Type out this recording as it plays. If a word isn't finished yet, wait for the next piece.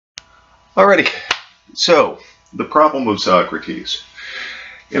Alrighty, so the problem of Socrates.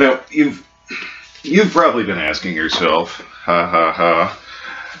 You know, you've probably been asking yourself, ha ha ha,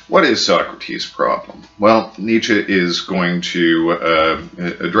 what is Socrates' problem? Well, Nietzsche is going to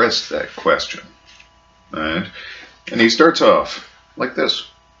address that question, right? And he starts off like this.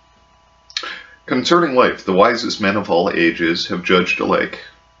 Concerning life, the wisest men of all ages have judged alike.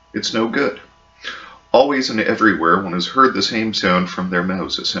 It's no good. Always and everywhere one has heard the same sound from their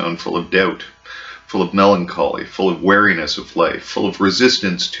mouths, a sound full of doubt, full of melancholy, full of wariness of life, full of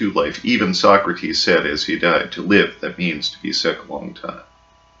resistance to life. Even Socrates said as he died, to live, that means to be sick a long time.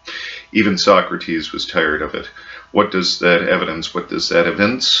 Even Socrates was tired of it. What does that evidence? What does that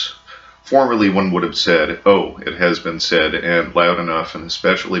evince? Formerly one would have said, oh, it has been said, and loud enough, and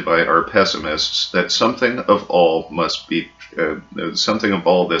especially by our pessimists, that something of all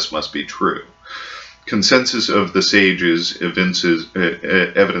this must be true. Consensus of the sages evidences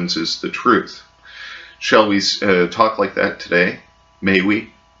the truth. Shall we talk like that today? May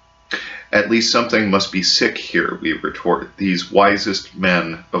we? At least something must be sick here, we retort. These wisest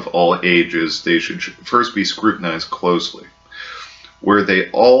men of all ages, they should first be scrutinized closely. Were they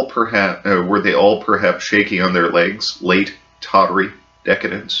all perhaps shaky on their legs, late, tottery,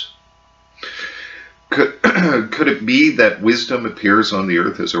 decadence? Could it be that wisdom appears on the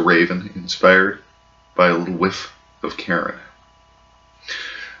earth as a raven, inspired by a little whiff of Karen?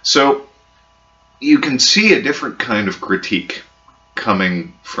 So you can see a different kind of critique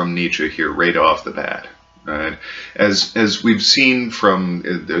coming from Nietzsche here right off the bat. Right? As we've seen from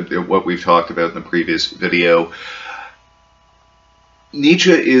what we've talked about in the previous video,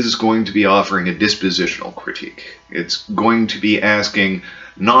 Nietzsche is going to be offering a dispositional critique. It's going to be asking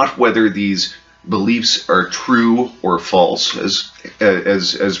not whether these beliefs are true or false,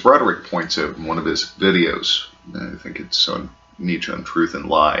 as Roderick points out in one of his videos. I think it's on Nietzsche on Truth and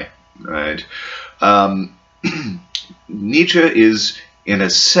Lie. Right? Nietzsche is, in a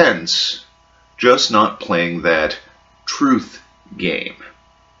sense, just not playing that truth game.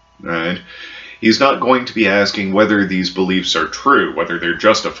 Right? He's not going to be asking whether these beliefs are true, whether they're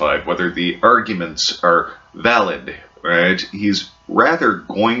justified, whether the arguments are valid. Right? He's rather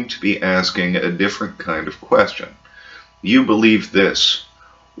going to be asking a different kind of question. You believe this.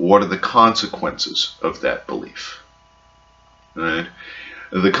 What are the consequences of that belief? Right?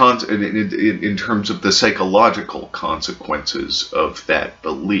 In terms of the psychological consequences of that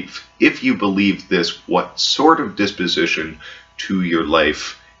belief. If you believe this, what sort of disposition to your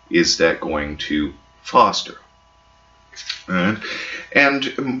life is that going to foster? Right?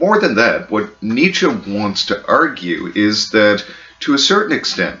 And more than that, what Nietzsche wants to argue is that, to a certain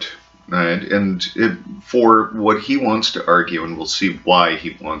extent, right, and for what he wants to argue, and we'll see why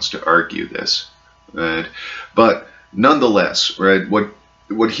he wants to argue this, right, but nonetheless, right,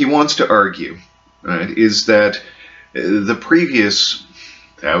 what he wants to argue, right, is that the previous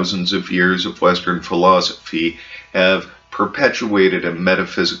thousands of years of Western philosophy have perpetuated a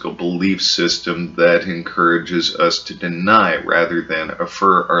metaphysical belief system that encourages us to deny rather than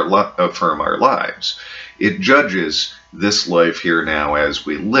affirm our lives. It judges this life here now as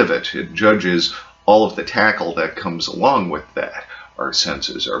we live it. It judges all of the tackle that comes along with that. Our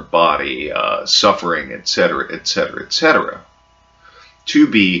senses, our body, suffering, etc., etc., etc., to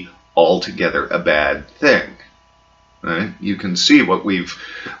be altogether a bad thing. Right? You can see what we've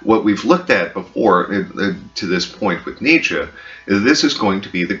looked at before to this point with Nietzsche. This is going to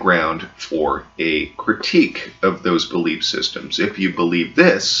be the ground for a critique of those belief systems. If you believe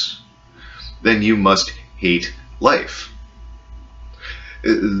this, then you must hate life.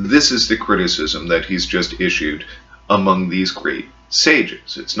 This is the criticism that he's just issued among these great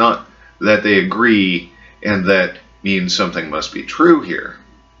sages. It's not that they agree and that means something must be true here.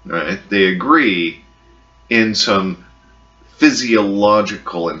 Right? They agree in some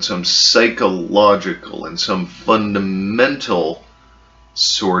physiological and some psychological and some fundamental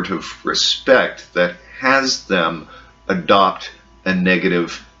sort of respect that has them adopt a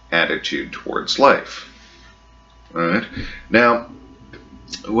negative attitude towards life. Right? Now,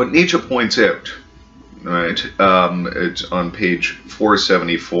 what Nietzsche points out, right, it's on page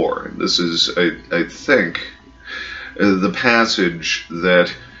 474, and this is, I think, the passage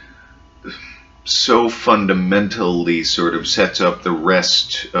that so fundamentally sort of sets up the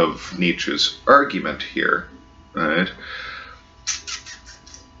rest of Nietzsche's argument here, right?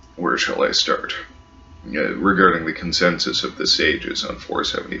 Where shall I start? Regarding the consensus of the sages on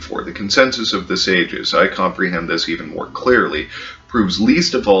 474. The consensus of the sages, I comprehend this even more clearly, proves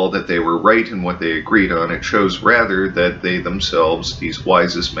least of all that they were right in what they agreed on. It shows rather that they themselves, these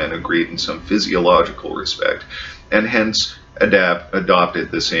wisest men, agreed in some physiological respect, and hence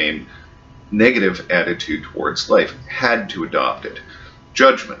adopted the same negative attitude towards life, had to adopt it.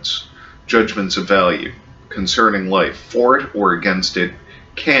 Judgments of value concerning life, for it or against it,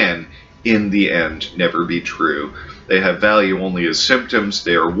 can, in the end, never be true. They have value only as symptoms.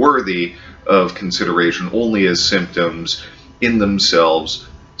 They are worthy of consideration only as symptoms. In themselves,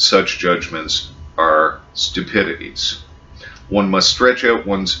 such judgments are stupidities. One must stretch out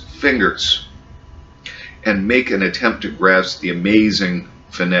one's fingers and make an attempt to grasp the amazing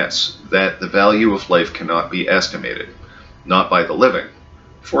finesse that the value of life cannot be estimated, not by the living,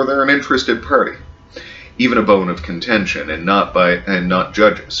 for they're an interested party, even a bone of contention, and not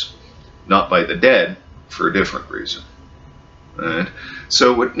judges, not by the dead, for a different reason. Right?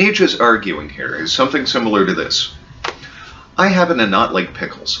 So what Nietzsche's arguing here is something similar to this. I happen to not like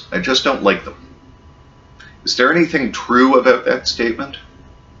pickles. I just don't like them. Is there anything true about that statement?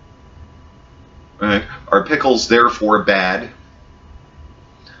 Right? Are pickles therefore bad?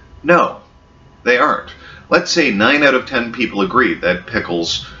 No, they aren't. Let's say 9 out of 10 people agree that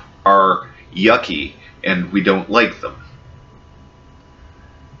pickles are yucky and we don't like them.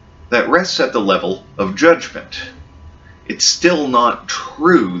 That rests at the level of judgment. It's still not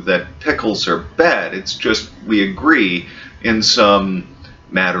true that pickles are bad. It's just we agree in some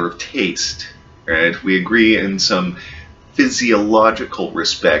matter of taste. Right? We agree in some physiological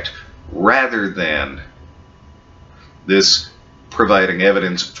respect rather than this providing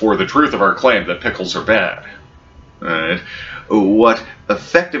evidence for the truth of our claim that pickles are bad. Right? What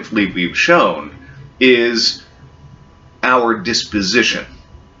effectively we've shown is our disposition,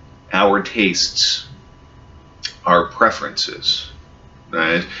 our tastes, our preferences.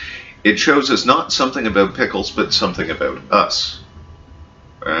 Right? It shows us not something about pickles, but something about us.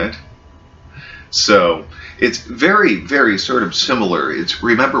 Right? So it's very, very sort of similar.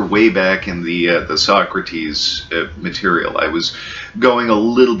 Remember way back in the Socrates material, I was going a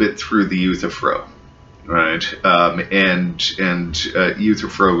little bit through the Euthyphro, right? And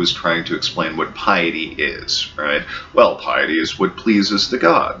Euthyphro was trying to explain what piety is, right? Well, piety is what pleases the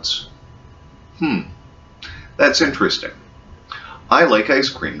gods. That's interesting. I like ice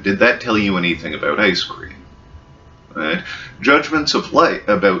cream. Did that tell you anything about ice cream? Right? Judgments of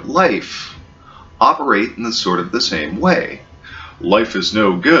about life operate in sort of the same way. Life is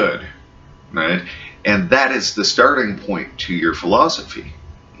no good, right? And that is the starting point to your philosophy,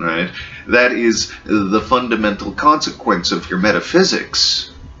 right? That is the fundamental consequence of your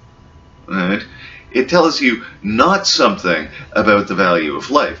metaphysics, right? It tells you not something about the value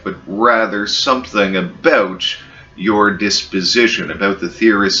of life, but rather something about your disposition, about the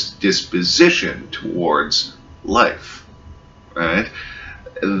theorist's disposition towards life, right?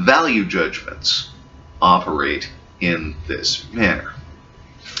 Value judgments operate in this manner.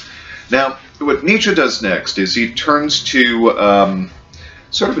 Now, what Nietzsche does next is he turns to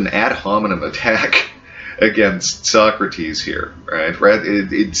sort of an ad hominem attack against Socrates here, right?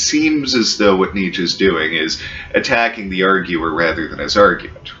 It seems as though what Nietzsche's doing is attacking the arguer rather than his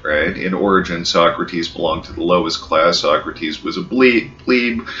argument, right? In origin, Socrates belonged to the lowest class. Socrates was a plebe.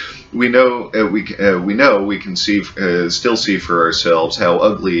 We know we can still see for ourselves how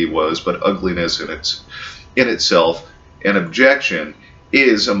ugly he was, but ugliness in itself, an objection,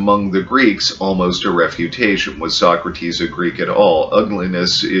 is among the Greeks almost a refutation. Was Socrates a Greek at all?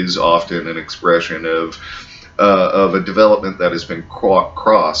 Ugliness is often an expression of a development that has been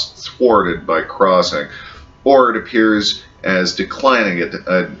thwarted by crossing, or it appears as declining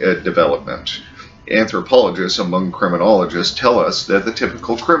a development. Anthropologists among criminologists tell us that the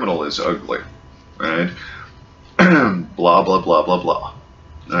typical criminal is ugly, right? Blah, blah, blah, blah, blah.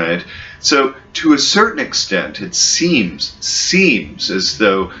 Right? So, to a certain extent, it seems as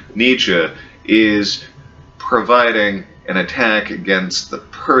though Nietzsche is providing an attack against the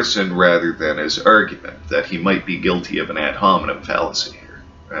person rather than his argument, that he might be guilty of an ad hominem fallacy here.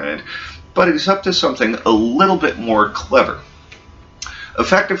 Right? But he's up to something a little bit more clever.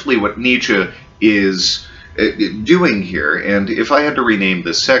 Effectively, what Nietzsche is doing here, and if I had to rename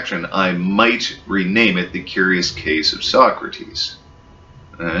this section, I might rename it The Curious Case of Socrates.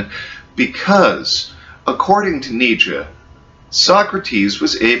 Because, according to Nietzsche, Socrates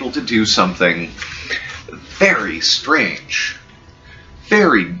was able to do something very strange,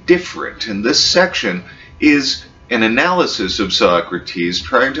 very different. And this section is an analysis of Socrates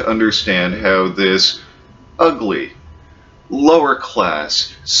trying to understand how this ugly, lower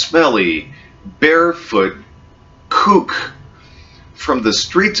class, smelly, barefoot kook from the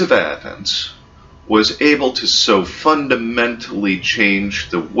streets of Athens was able to so fundamentally change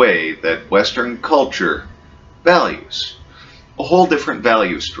the way that Western culture values. A whole different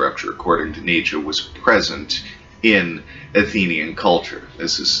value structure, according to Nietzsche, was present in Athenian culture.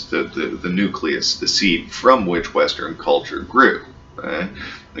 This is the nucleus, the seed from which Western culture grew. Right?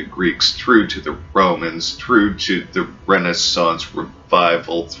 The Greeks through to the Romans, through to the Renaissance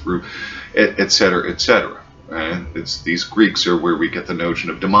revival, through etc., etc. Right? These Greeks are where we get the notion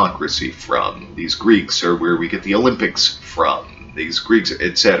of democracy from. These Greeks are where we get the Olympics from. These Greeks,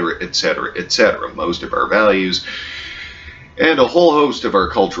 etc., etc., etc. Most of our values and a whole host of our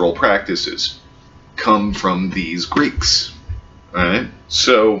cultural practices come from these Greeks. Right?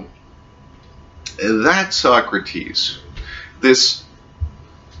 So that Socrates, this,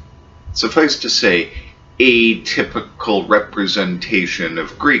 suffice to say, atypical representation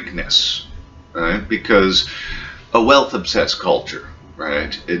of Greekness, right? Because a wealth-obsessed culture,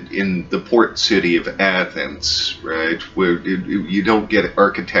 right, in the port city of Athens, right, where you don't get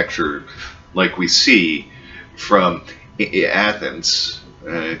architecture like we see from Athens,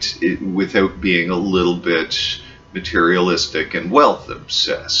 right, without being a little bit materialistic and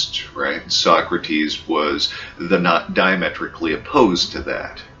wealth-obsessed, right? Socrates was not diametrically opposed to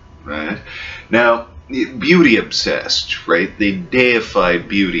that, right? Now, beauty-obsessed, right? They deified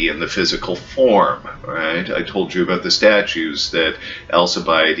beauty in the physical form, right? I told you about the statues that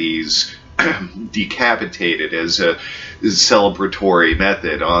Alcibiades decapitated as a celebratory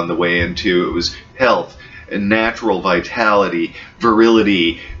method on the way into, it was health and natural vitality,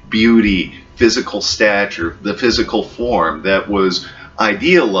 virility, beauty, physical stature, the physical form that was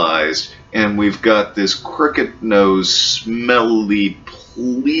idealized, and we've got this crooked-nosed, smelly,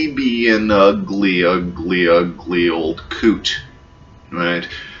 plebeian, ugly old coot, right,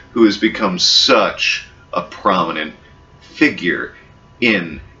 who has become such a prominent figure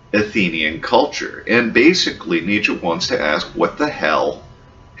in Athenian culture. And basically, Nietzsche wants to ask what the hell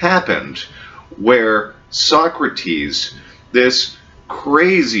happened where Socrates, this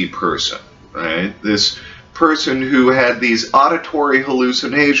crazy person, right, this person who had these auditory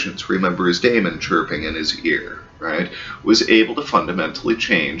hallucinations, remember his daemon chirping in his ear, right, was able to fundamentally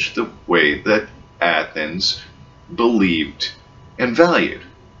change the way that Athens believed and valued.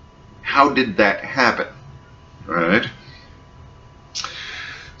 How did that happen? Right?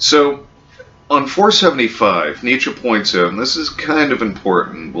 So, on 475, Nietzsche points out, and this is kind of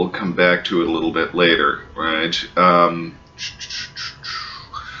important, we'll come back to it a little bit later, right?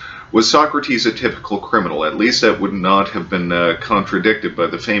 Was Socrates a typical criminal? At least that would not have been contradicted by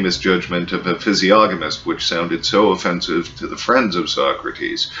the famous judgment of a physiognomist, which sounded so offensive to the friends of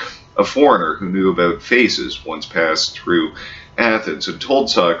Socrates. A foreigner who knew about faces once passed through Athens and told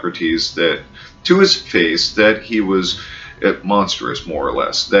Socrates that, to his face, that he was monstrous, more or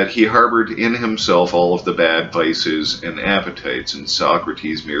less, that he harbored in himself all of the bad vices and appetites, and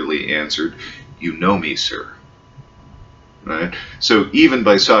Socrates merely answered, "You know me, sir." Right? So even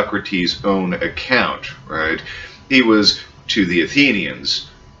by Socrates' own account, right, he was, to the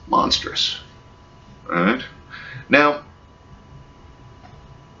Athenians, monstrous. Right? Now,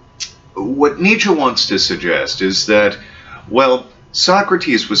 what Nietzsche wants to suggest is that, well,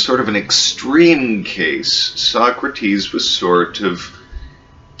 Socrates was sort of an extreme case. Socrates was sort of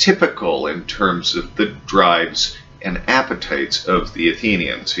typical in terms of the drives and appetites of the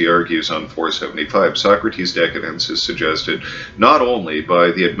Athenians. He argues on 475, Socrates' decadence is suggested not only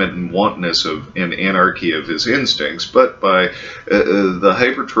by the admitted wantonness of and anarchy of his instincts, but by the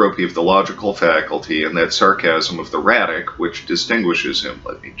hypertrophy of the logical faculty and that sarcasm of the rhetoric which distinguishes him.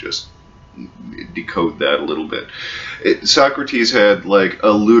 Let me just decode that a little bit. Socrates had like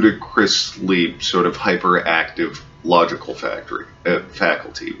a ludicrously sort of hyperactive logical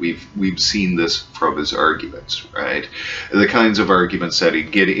faculty. We've seen this from his arguments, right? The kinds of arguments that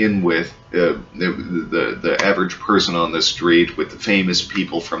he'd get in with the average person on the street, with the famous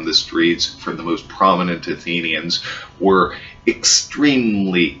people from the streets, from the most prominent Athenians, were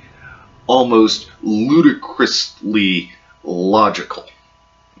extremely, almost ludicrously logical.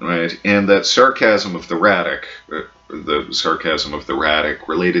 Right, and that sarcasm of the rhetoric,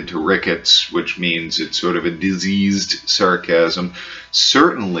 related to rickets, which means it's sort of a diseased sarcasm.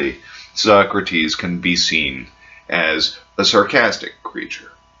 Certainly, Socrates can be seen as a sarcastic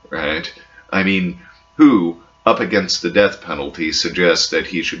creature, right? I mean, who, up against the death penalty, suggests that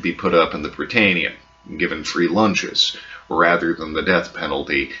he should be put up in the Prytaneum, given free lunches, rather than the death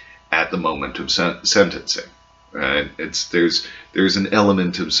penalty at the moment of sentencing? Right? There's an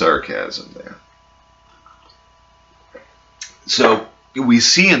element of sarcasm there. So we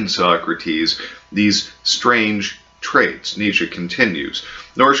see in Socrates these strange traits. Nietzsche continues,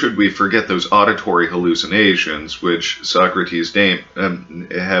 nor should we forget those auditory hallucinations which Socrates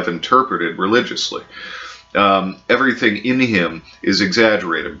have interpreted religiously. Everything in him is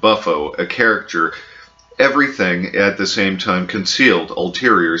exaggerated, buffo, a caricature everything at the same time concealed,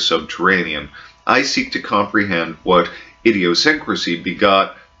 ulterior, subterranean. I seek to comprehend what idiosyncrasy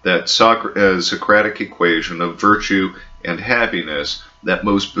begot that Socratic equation of virtue and happiness, that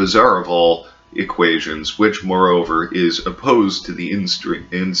most bizarre of all equations, which moreover is opposed to the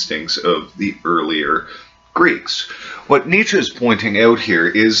instincts of the earlier Greeks. What Nietzsche is pointing out here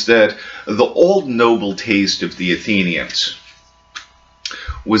is that the old noble taste of the Athenians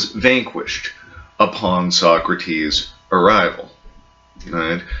was vanquished upon Socrates' arrival.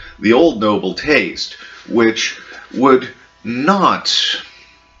 Right? The old noble taste, which would not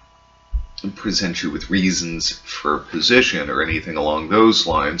present you with reasons for position or anything along those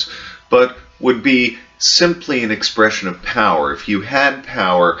lines, but would be simply an expression of power. If you had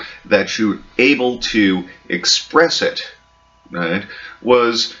power, that you were able to express it, right,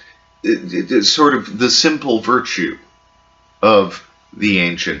 was sort of the simple virtue of the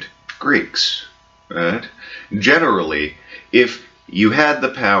ancient Greeks. Right? Generally, if you had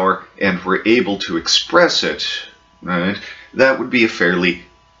the power and were able to express it, right, that would be a fairly...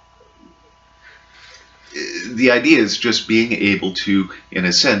 The idea is just being able to, in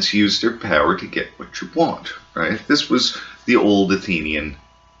a sense, use their power to get what you want, right? This was the old Athenian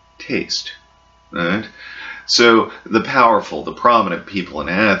taste, right? So the powerful, the prominent people in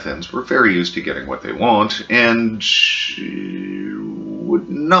Athens were very used to getting what they want and would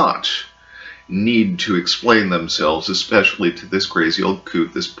not need to explain themselves, especially to this crazy old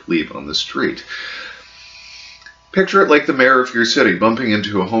coot, this plebe on the street. Picture it like the mayor of your city bumping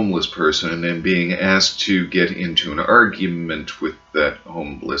into a homeless person and being asked to get into an argument with that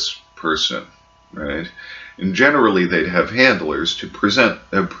homeless person, right? And generally they'd have handlers to prevent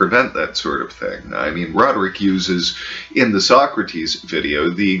that sort of thing. I mean, Roderick uses in the Socrates video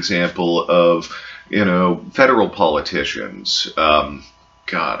the example of, you know, federal politicians.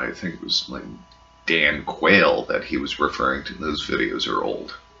 God, I think it was like Dan Quayle that he was referring to. Those videos are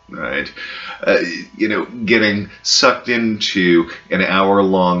old. Right, you know, getting sucked into an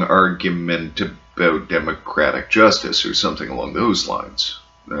hour-long argument about democratic justice or something along those lines,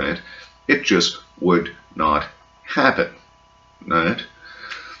 right? It just would not happen, right?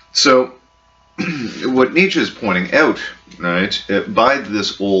 So, what Nietzsche is pointing out, right, by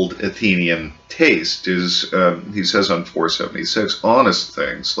this old Athenian taste is, he says on 476, honest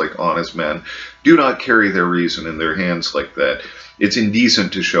things, like honest men, do not carry their reason in their hands like that. It's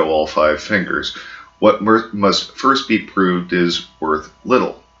indecent to show all 5 fingers. What must first be proved is worth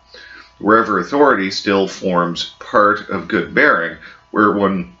little. Wherever authority still forms part of good bearing, where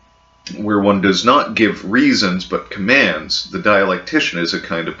one does not give reasons but commands, the dialectician is a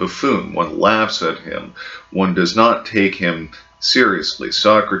kind of buffoon. One laughs at him. One does not take him seriously.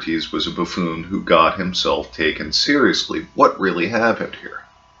 Socrates was a buffoon who got himself taken seriously. What really happened here?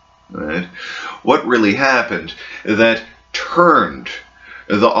 Right? What really happened that turned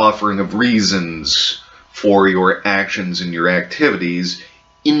the offering of reasons for your actions and your activities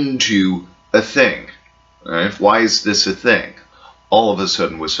into a thing? Right? Why is this a thing? All of a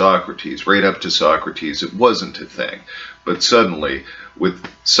sudden with Socrates, right up to Socrates, it wasn't a thing. But suddenly, with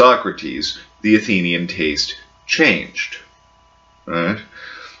Socrates, the Athenian taste changed. Right?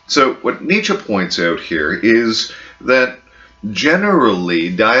 So what Nietzsche points out here is that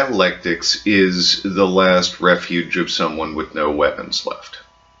generally dialectics is the last refuge of someone with no weapons left.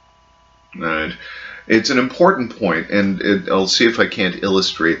 Right? It's an important point, and I'll see if I can't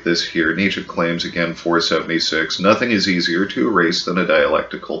illustrate this here. Nietzsche claims, again, 476, nothing is easier to erase than a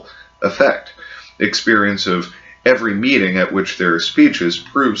dialectical effect. Experience of every meeting at which there are speeches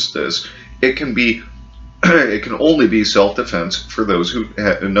proves this. It can only be self-defense for those who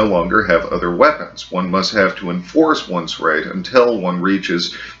no longer have other weapons. One must have to enforce one's right until one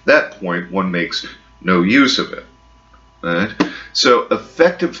reaches that point. One makes no use of it. Right? So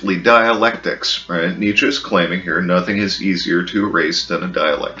effectively dialectics, right? Nietzsche is claiming here nothing is easier to erase than a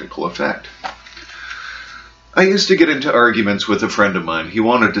dialectical effect. I used to get into arguments with a friend of mine. He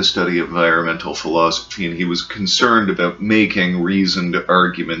wanted to study environmental philosophy, and he was concerned about making reasoned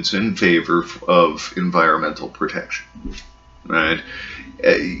arguments in favor of environmental protection. Right?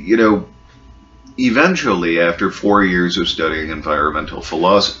 You know, eventually, after 4 years of studying environmental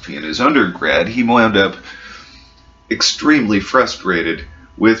philosophy in his undergrad, he wound up extremely frustrated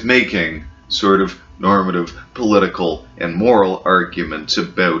with making sort of normative, political, and moral arguments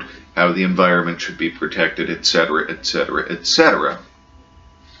about how the environment should be protected, etc., etc., etc.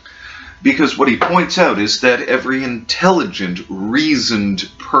 Because what he points out is that every intelligent,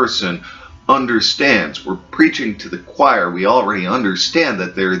 reasoned person understands. We're preaching to the choir. We already understand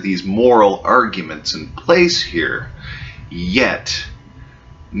that there are these moral arguments in place here, yet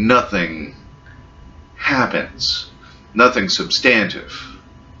nothing happens. Nothing substantive.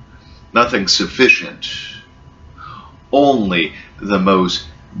 Nothing sufficient. Only the most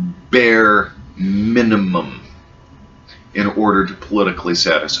bare minimum in order to politically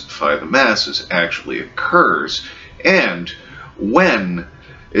satisfy the masses actually occurs. And when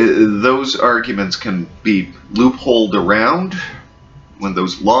those arguments can be loopholed around, when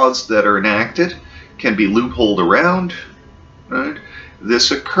those laws that are enacted can be loopholed around, right,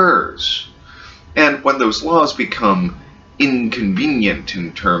 this occurs. And when those laws become inconvenient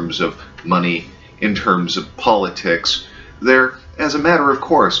in terms of money, in terms of politics, they're, as a matter of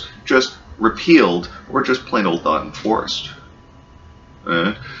course, just repealed or just plain old not enforced.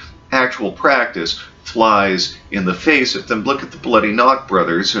 Actual practice flies in the face of them. Look at the bloody Knock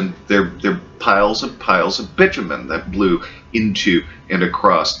brothers and their piles of bitumen that blew into and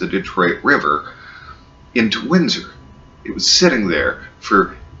across the Detroit River into Windsor. It was sitting there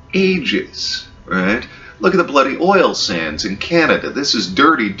for ages, right? Look at the bloody oil sands in Canada. This is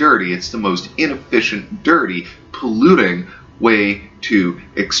dirty, dirty. It's the most inefficient, dirty, polluting way to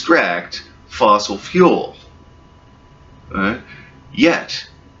extract fossil fuel. Right? Yet,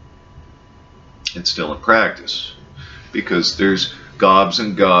 it's still in practice because there's gobs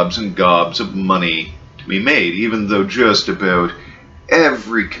and gobs and gobs of money to be made, even though just about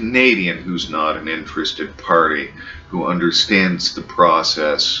every Canadian who's not an interested party who understands the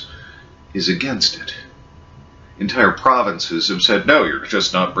process is against it. Entire provinces have said, no, you're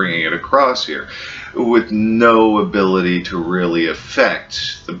just not bringing it across here, with no ability to really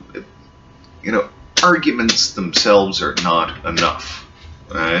affect the, arguments themselves are not enough,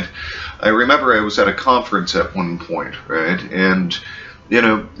 right? I remember I was at a conference at one point, right, and,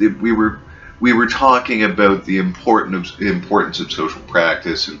 we were talking about the importance of social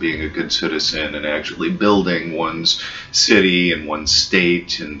practice and being a good citizen and actually building one's city and one's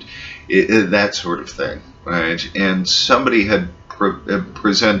state and that sort of thing, right? And somebody had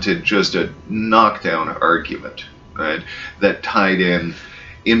presented just a knockdown argument, right, that tied in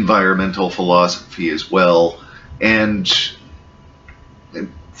environmental philosophy as well, and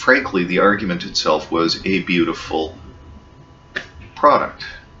frankly, the argument itself was a beautiful product.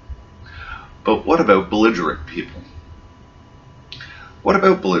 But what about belligerent people? What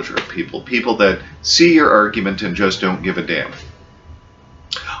about belligerent people? People that see your argument and just don't give a damn.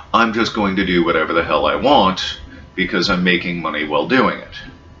 I'm just going to do whatever the hell I want because I'm making money while doing it.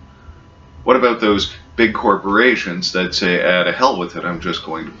 What about those big corporations that say, to hell with it, I'm just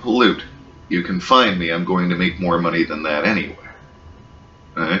going to pollute. You can find me, I'm going to make more money than that anyway.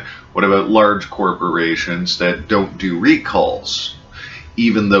 Right? What about large corporations that don't do recalls,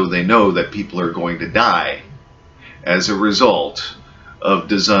 even though they know that people are going to die as a result of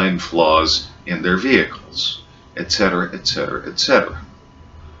design flaws in their vehicles, etc., etc., etc.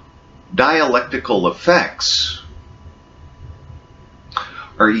 Dialectical effects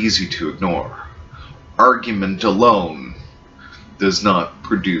are easy to ignore. Argument alone does not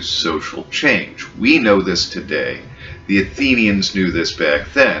produce social change. We know this today. The Athenians knew this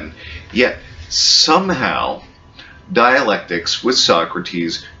back then, yet somehow dialectics with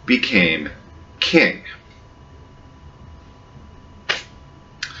Socrates became king.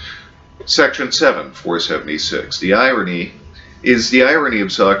 Section 7, 476. The irony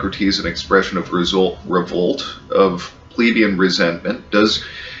of Socrates an expression of revolt, of plebeian resentment?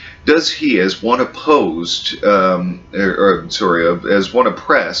 Does he, as one opposed, as one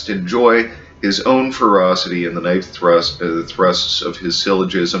oppressed, enjoy his own ferocity in the knife thrusts of his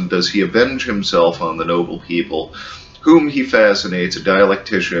syllogism? Does he avenge himself on the noble people, whom he fascinates?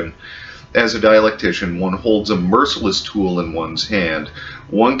 As a dialectician, one holds a merciless tool in one's hand.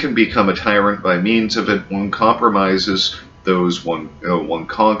 One can become a tyrant by means of it. One compromises those one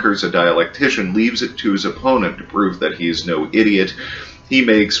conquers. A dialectician leaves it to his opponent to prove that he is no idiot. He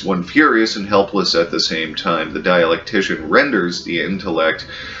makes one furious and helpless at the same time. The dialectician renders the intellect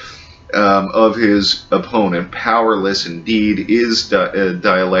of his opponent powerless. Indeed, is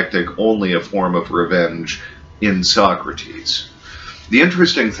dialectic only a form of revenge in Socrates? The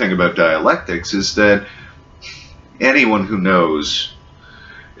interesting thing about dialectics is that anyone who knows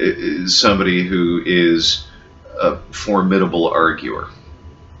is somebody who is a formidable arguer,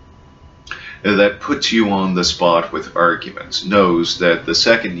 that puts you on the spot with arguments, knows that the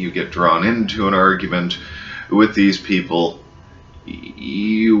second you get drawn into an argument with these people,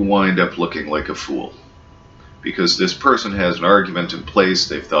 you wind up looking like a fool. Because this person has an argument in place,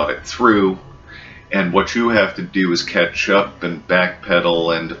 they've thought it through, and what you have to do is catch up and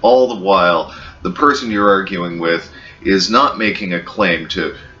backpedal, and all the while, the person you're arguing with is not making a claim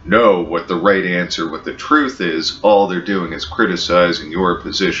to know what the right answer, what the truth is. All they're doing is criticizing your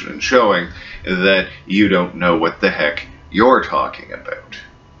position and showing that you don't know what the heck you're talking about.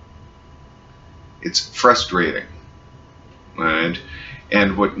 It's frustrating, right?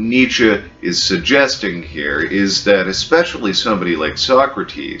 And what Nietzsche is suggesting here is that especially somebody like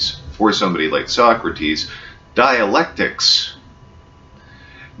Socrates, for somebody like Socrates, dialectics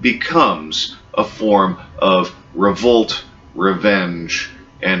becomes a form of revolt, revenge,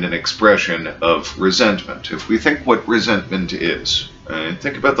 and an expression of resentment. If we think what resentment is, right?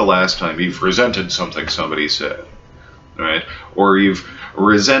 Think about the last time you've resented something somebody said, right? Or you've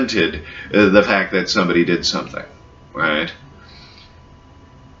resented the fact that somebody did something, right?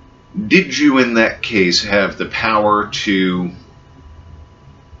 Did you in that case have the power to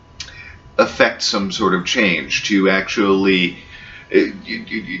affect some sort of change, to actually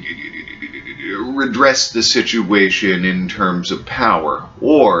redress the situation in terms of power?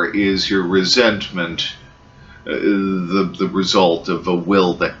 Or is your resentment the result of a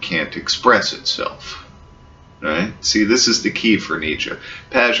will that can't express itself? Right? See, this is the key for Nietzsche.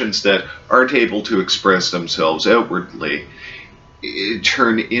 Passions that aren't able to express themselves outwardly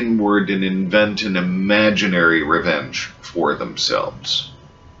turn inward and invent an imaginary revenge for themselves.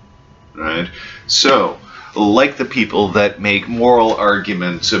 Right? So, like the people that make moral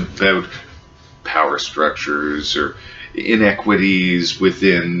arguments about power structures or inequities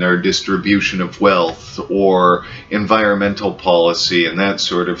within our distribution of wealth or environmental policy and that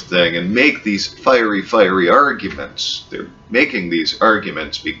sort of thing, and make these fiery arguments, they're making these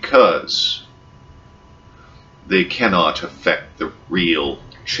arguments because they cannot affect the real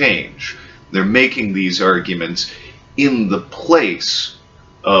change. They're making these arguments in the place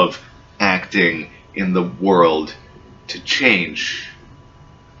of acting in the world to change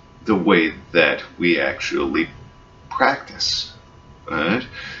the way that we actually practice. Right?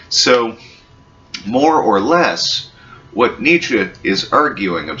 So, more or less, what Nietzsche is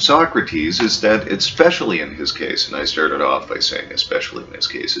arguing of Socrates is that, especially in his case, and I started off by saying especially in his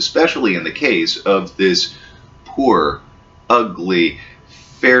case, especially in the case of this poor, ugly,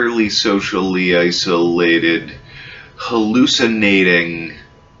 fairly socially isolated, hallucinating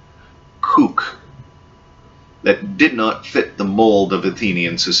kook that did not fit the mold of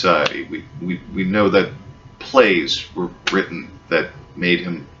Athenian society. We know that plays were written that made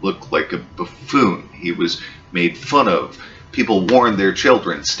him look like a buffoon. He was made fun of. People warned their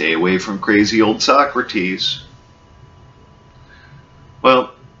children, stay away from crazy old Socrates.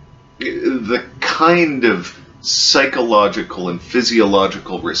 Well, the kind of psychological and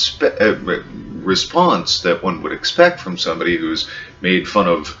physiological response that one would expect from somebody who's made fun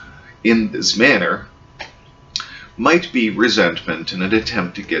of in this manner might be resentment and an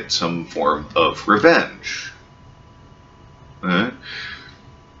attempt to get some form of revenge.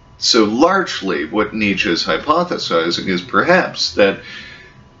 So largely what Nietzsche is hypothesizing is perhaps that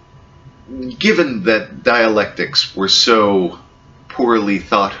given that dialectics were so poorly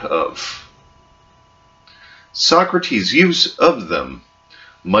thought of, Socrates' use of them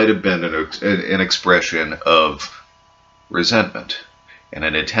might have been an expression of resentment and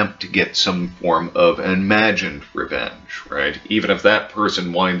an attempt to get some form of an imagined revenge, right? Even if that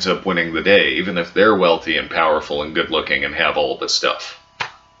person winds up winning the day, even if they're wealthy and powerful and good-looking and have all the stuff,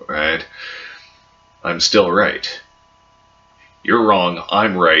 right? I'm still right. You're wrong,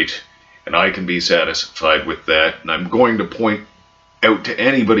 I'm right, and I can be satisfied with that, and I'm going to point out to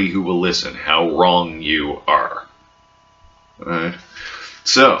anybody who will listen how wrong you are. Right?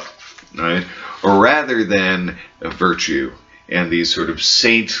 So, right, rather than a virtue and these sort of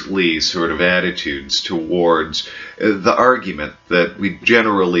saintly sort of attitudes towards the argument that we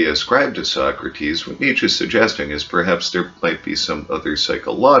generally ascribe to Socrates, what Nietzsche is suggesting is perhaps there might be some other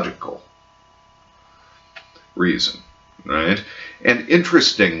psychological reason, right? And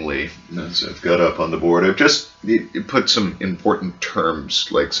interestingly, as I've got up on the board, I've just put some important terms,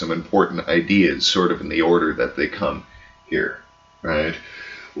 like some important ideas, sort of in the order that they come here, right?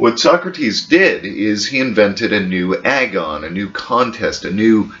 What Socrates did is he invented a new agon, a new contest, a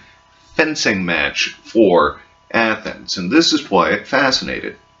new fencing match for Athens. And this is why it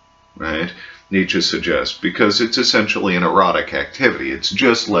fascinated, right? Nietzsche suggests, because it's essentially an erotic activity. It's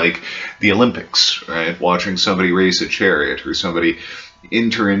just like the Olympics, right? Watching somebody race a chariot or somebody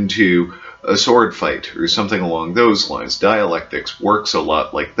enter into a sword fight or something along those lines. Dialectics works a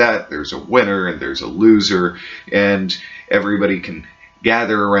lot like that. There's a winner and there's a loser, and everybody can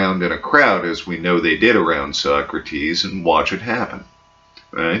gather around in a crowd, as we know they did around Socrates, and watch it happen,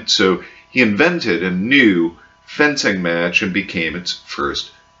 right? So he invented a new fencing match and became its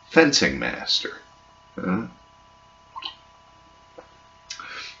first fencing master.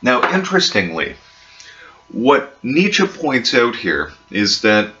 Now, interestingly, what Nietzsche points out here is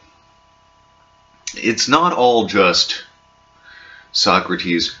that it's not all just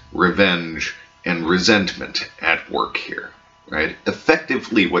Socrates' revenge and resentment at work here, right?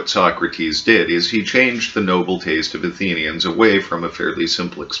 Effectively, what Socrates did is he changed the noble taste of Athenians away from a fairly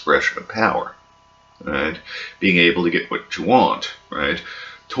simple expression of power, right? Being able to get what you want, right?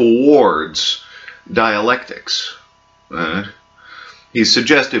 Towards dialectics, right? He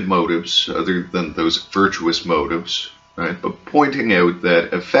suggested motives other than those virtuous motives, right? But pointing out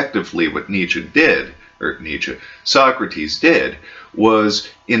that effectively what Socrates did was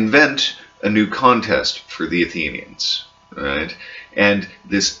invent a new contest for the Athenians, right? And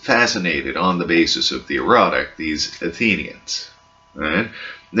this fascinated, on the basis of the erotic, these Athenians, right?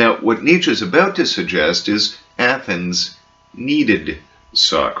 Now, what Nietzsche's about to suggest is Athens needed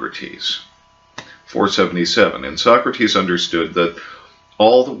Socrates. 477, and Socrates understood that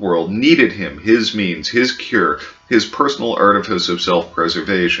all the world needed him, his means, his cure, his personal artifice of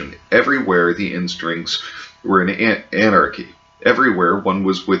self-preservation. Everywhere the instincts were in anarchy. Everywhere one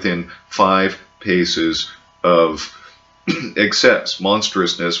was within 5 paces of excess.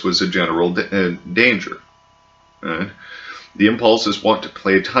 Monstrousness was a general danger. Right? The impulses want to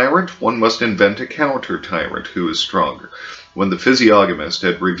play tyrant. One must invent a counter-tyrant who is stronger. When the physiognomist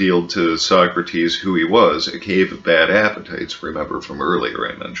had revealed to Socrates who he was, a cave of bad appetites, remember from earlier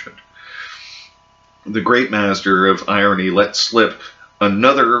I mentioned, the great master of irony let slip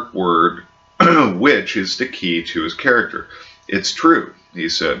another word which is the key to his character. It's true, he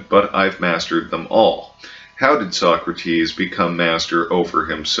said, but I've mastered them all. How did Socrates become master over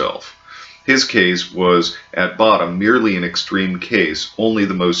himself? His case was, at bottom, merely an extreme case, only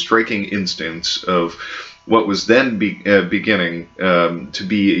the most striking instance of what was then beginning to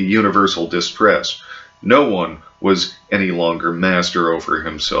be a universal distress. No one was any longer master over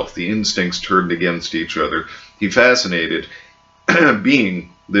himself. The instincts turned against each other. He fascinated,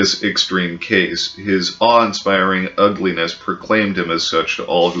 being this extreme case. His awe-inspiring ugliness proclaimed him as such to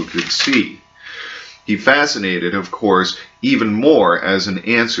all who could see. He fascinated, of course, even more as an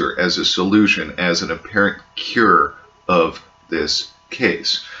answer, as a solution, as an apparent cure of this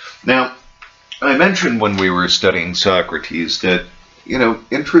case. Now, I mentioned when we were studying Socrates that,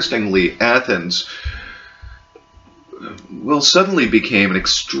 interestingly, Athens suddenly became an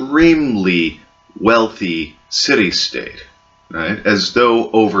extremely wealthy city-state, right? As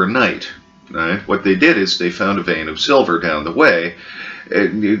though overnight, right? What they did is they found a vein of silver down the way,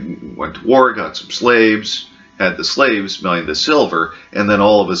 went to war, got some slaves, had the slaves mine the silver, and then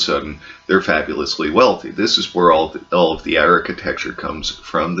all of a sudden they're fabulously wealthy. This is where all of the architecture comes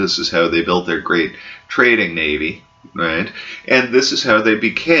from. This is how they built their great trading navy, right? And this is how they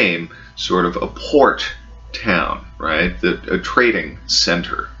became sort of a port town, right? A trading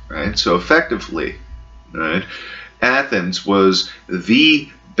center, right? So effectively, right, Athens was the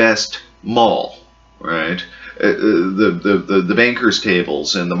best mall, right? The bankers'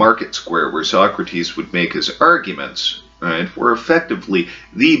 tables and the market square where Socrates would make his arguments, right, were effectively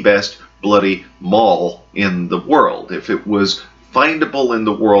the best bloody mall in the world. If it was findable in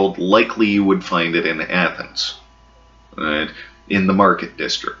the world, likely you would find it in Athens, right, in the market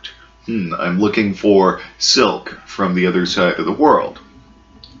district. I'm looking for silk from the other side of the world.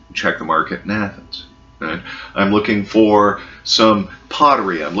 Check the market in Athens. Right? I'm looking for some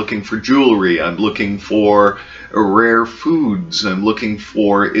pottery, I'm looking for jewelry, I'm looking for rare foods, I'm looking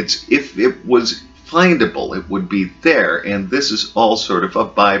for, if it was findable, it would be there, and this is all sort of a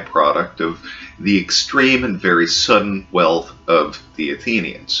byproduct of the extreme and very sudden wealth of the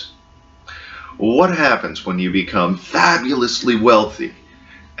Athenians. What happens when you become fabulously wealthy,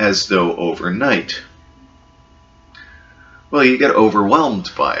 as though overnight? Well, you get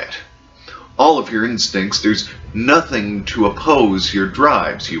overwhelmed by it. All of your instincts, there's nothing to oppose your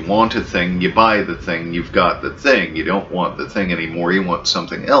drives. You want a thing, you buy the thing, you've got the thing. You don't want the thing anymore, you want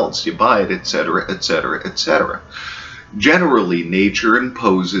something else. You buy it, etc., etc., etc. Generally, nature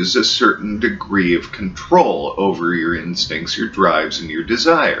imposes a certain degree of control over your instincts, your drives, and your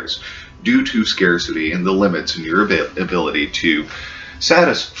desires, due to scarcity and the limits in your ability to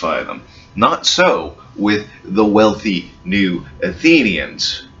satisfy them. Not so with the wealthy new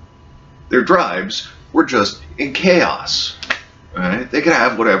Athenians. Their drives were just in chaos. Right? They could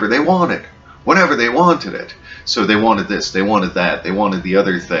have whatever they wanted, whenever they wanted it. So they wanted this, they wanted that, they wanted the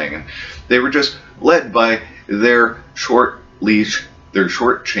other thing. And they were just led by their short leash, their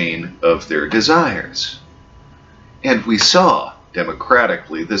short chain of their desires. And we saw,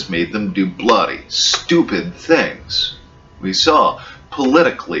 democratically, this made them do bloody, stupid things. We saw,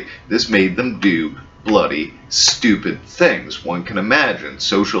 politically, this made them do bloody, stupid things. One can imagine,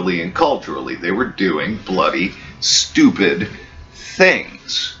 socially and culturally, they were doing bloody, stupid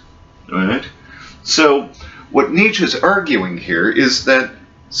things. Right? So, what Nietzsche's arguing here is that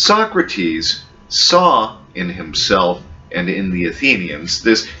Socrates saw in himself and in the Athenians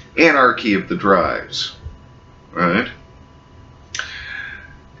this anarchy of the drives. Right?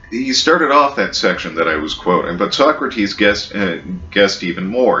 He started off that section that I was quoting, but Socrates guessed even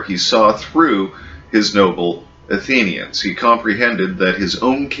more. He saw through his noble Athenians. He comprehended that his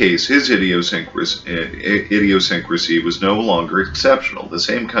own case, his idiosyncrasy was no longer exceptional. The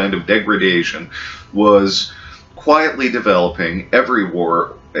same kind of degradation was quietly developing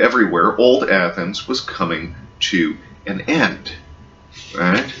everywhere. Old Athens was coming to an end.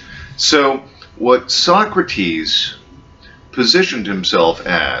 Right? So what Socrates positioned himself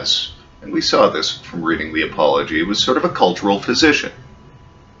as, and we saw this from reading the Apology, was sort of a cultural physician.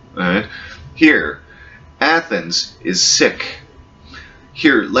 Right? Here, Athens is sick.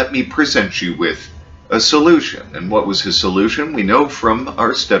 Here, let me present you with a solution. And what was his solution? We know from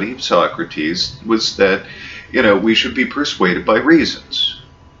our study of Socrates was that, we should be persuaded by reasons.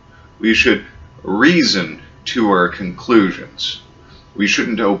 We should reason to our conclusions. We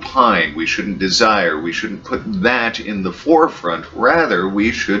shouldn't opine, we shouldn't desire, we shouldn't put that in the forefront. Rather,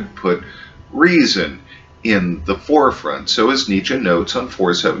 we should put reason in the forefront. So as Nietzsche notes on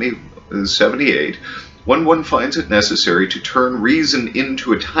 478, when one finds it necessary to turn reason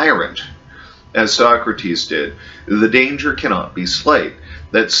into a tyrant, as Socrates did, the danger cannot be slight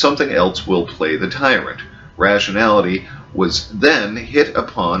that something else will play the tyrant. Rationality was then hit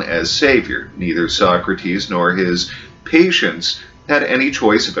upon as savior. Neither Socrates nor his patients had any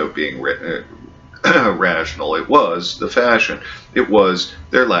choice about being rational. It was the fashion. It was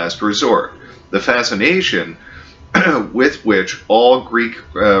their last resort. The fascination with which all Greek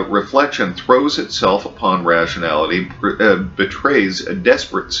reflection throws itself upon rationality betrays a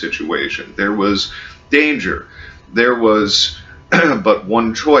desperate situation. There was danger. There was but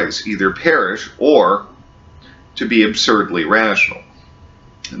one choice, either perish or to be absurdly rational.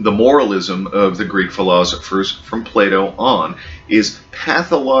 The moralism of the Greek philosophers from Plato on is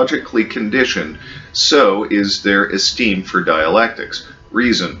pathologically conditioned, so is their esteem for dialectics.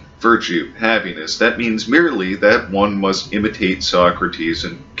 Reason, virtue, happiness, that means merely that one must imitate Socrates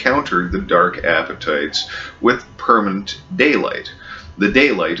and counter the dark appetites with permanent daylight, the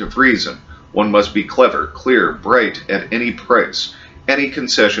daylight of reason. One must be clever, clear, bright at any price. Any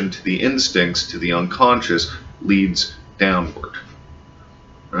concession to the instincts, to the unconscious, leads downward.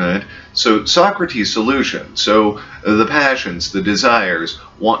 Right? So Socrates' solution, so the passions, the desires,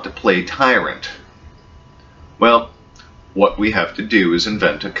 want to play tyrant. Well, what we have to do is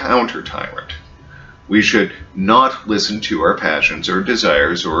invent a counter-tyrant. We should not listen to our passions or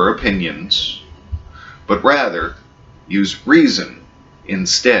desires or opinions, but rather use reason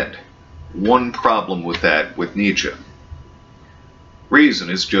instead. One problem with that with Nietzsche. Reason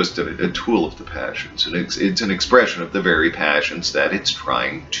is just a tool of the passions. It's an expression of the very passions that it's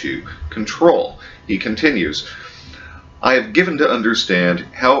trying to control. He continues, I have given to understand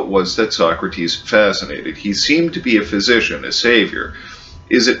how it was that Socrates fascinated. He seemed to be a physician, a savior.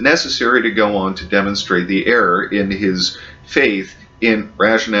 Is it necessary to go on to demonstrate the error in his faith in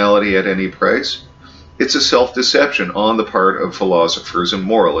rationality at any price? It's a self-deception on the part of philosophers and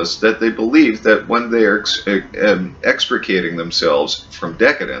moralists that they believe that when they are extricating themselves from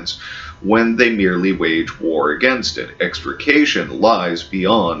decadence, when they merely wage war against it. Extrication lies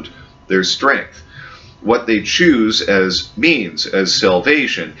beyond their strength. What they choose as means, as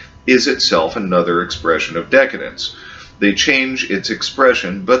salvation, is itself another expression of decadence. They change its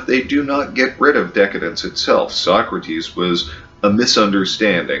expression, but they do not get rid of decadence itself. Socrates was a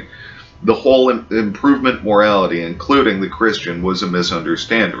misunderstanding. The whole improvement morality, including the Christian, was a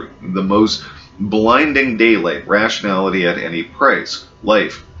misunderstanding. The most blinding daylight, rationality at any price,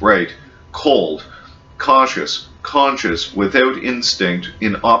 life, bright, cold, cautious, conscious, without instinct,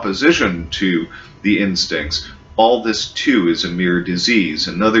 in opposition to the instincts. All this too is a mere disease,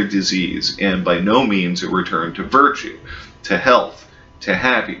 another disease, and by no means a return to virtue, to health, to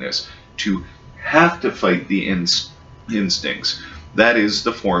happiness, to have to fight the instincts. That is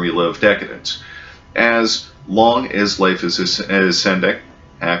the formula of decadence. As long as life is ascending,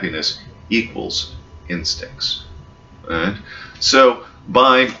 happiness equals instincts. Right? So,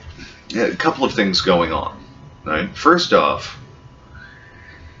 by a couple of things going on. Right? First off,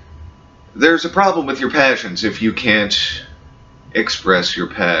 there's a problem with your passions if you can't express your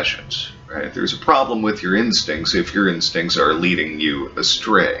passions. Right? There's a problem with your instincts if your instincts are leading you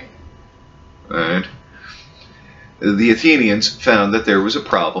astray. Right? the Athenians found that there was a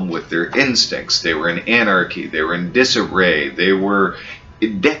problem with their instincts. They were in anarchy, they were in disarray, they were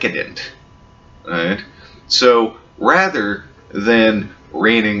decadent. Right? So rather than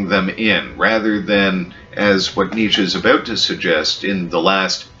reining them in, rather than, as what Nietzsche is about to suggest in the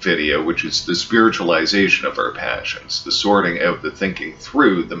last video, which is the spiritualization of our passions, the sorting out, the thinking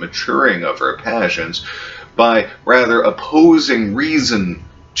through, the maturing of our passions, by rather opposing reason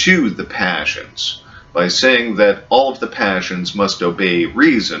to the passions, by saying that all of the passions must obey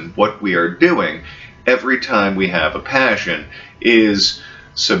reason, what we are doing every time we have a passion is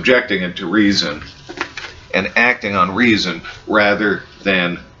subjecting it to reason and acting on reason rather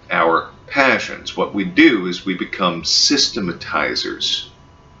than our passions. What we do is we become systematizers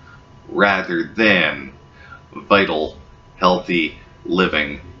rather than vital, healthy,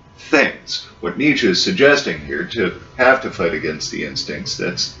 living things. What Nietzsche is suggesting here, to have to fight against the instincts,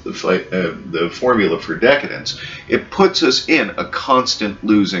 that's the formula for decadence. It puts us in a constant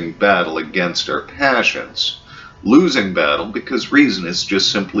losing battle against our passions. Losing battle because reason is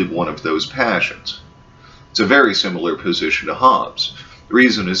just simply one of those passions. It's a very similar position to Hobbes.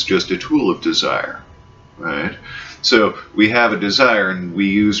 Reason is just a tool of desire, right? So we have a desire and we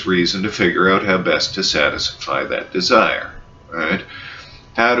use reason to figure out how best to satisfy that desire, right?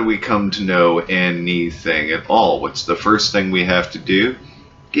 How do we come to know anything at all? What's the first thing we have to do?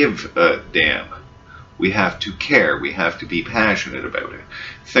 Give a damn. We have to care. We have to be passionate about it.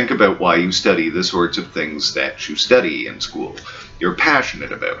 Think about why you study the sorts of things that you study in school. You're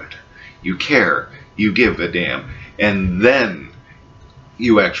passionate about it. You care. You give a damn. And then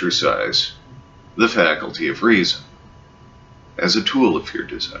you exercise the faculty of reason as a tool of your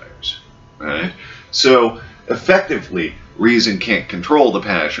desires, right? So effectively, reason can't control the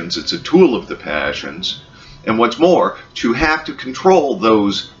passions. It's a tool of the passions. And what's more, to have to control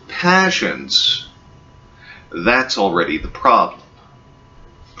those passions, that's already the problem,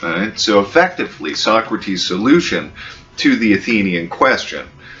 right? So effectively, Socrates' solution to the Athenian question,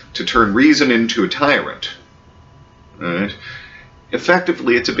 to turn reason into a tyrant, right?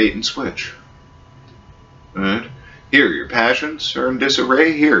 Effectively, it's a bait and switch. Right? Here, your passions are in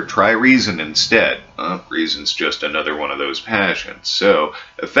disarray. Here, try reason instead. Reason's just another one of those passions. So,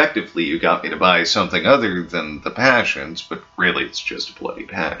 effectively, you got me to buy something other than the passions, but really it's just a bloody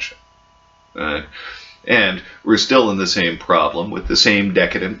passion. Right? And we're still in the same problem with the same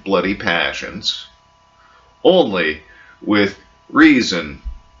decadent, bloody passions, only with reason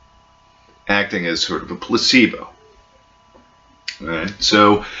acting as sort of a placebo. Right?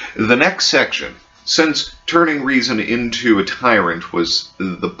 So the next section, since turning reason into a tyrant was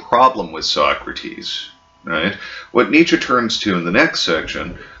the problem with Socrates, right? What Nietzsche turns to in the next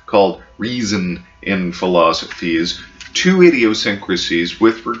section, called Reason in Philosophy, is two idiosyncrasies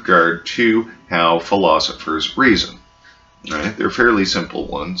with regard to how philosophers reason. Right? They're fairly simple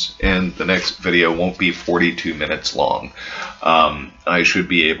ones, and the next video won't be 42 minutes long. I should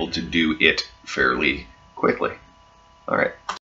be able to do it fairly quickly. All right.